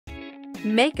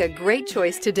Make a great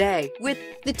choice today with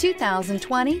the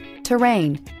 2020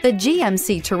 Terrain. The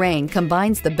GMC Terrain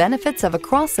combines the benefits of a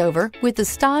crossover with the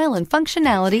style and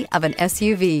functionality of an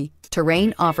SUV.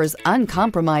 Terrain offers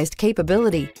uncompromised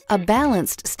capability, a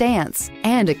balanced stance,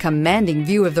 and a commanding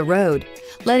view of the road,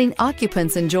 letting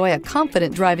occupants enjoy a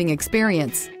confident driving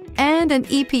experience. And an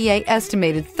EPA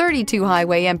estimated 32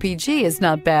 highway MPG is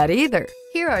not bad either.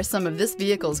 Here are some of this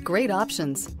vehicle's great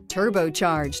options: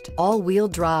 turbocharged, all-wheel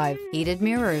drive, heated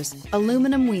mirrors,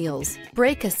 aluminum wheels,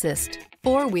 brake assist,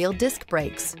 four-wheel disc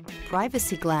brakes,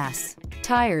 privacy glass,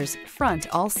 tires front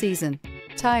all season,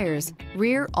 tires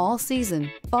rear all season,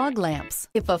 fog lamps.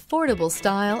 If affordable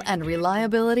style and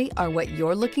reliability are what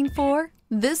you're looking for,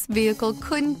 this vehicle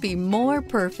couldn't be more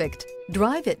perfect.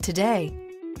 Drive it today.